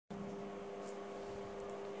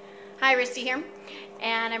Hi, Risty here,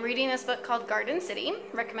 and I'm reading this book called Garden City,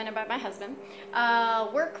 recommended by my husband.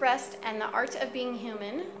 Work, Rest, and the Art of Being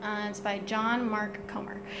Human. It's by John Mark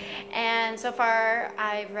Comer. And so far,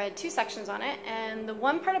 I've read 2 sections on it, and the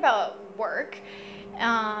one part about work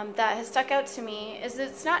that has stuck out to me is that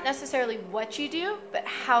it's not necessarily what you do, but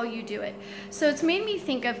how you do it. So it's made me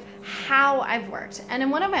think of how I've worked. And in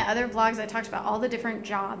one of my other vlogs, I talked about all the different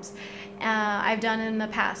jobs I've done in the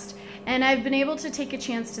past. And I've been able to take a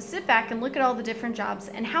chance to sit back and look at all the different jobs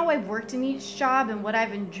and how I've worked in each job and what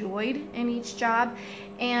I've enjoyed in each job.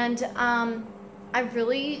 And I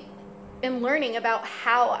really am learning about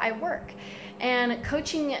how I work. And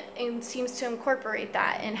coaching seems to incorporate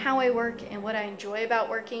that and how I work and what I enjoy about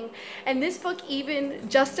working. And this book even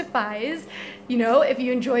justifies, if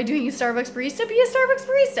you enjoy doing a Starbucks barista, be a Starbucks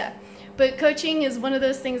barista. But coaching is one of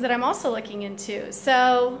those things that I'm also looking into.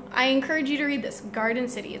 So I encourage you to read this, Garden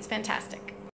City. It's fantastic.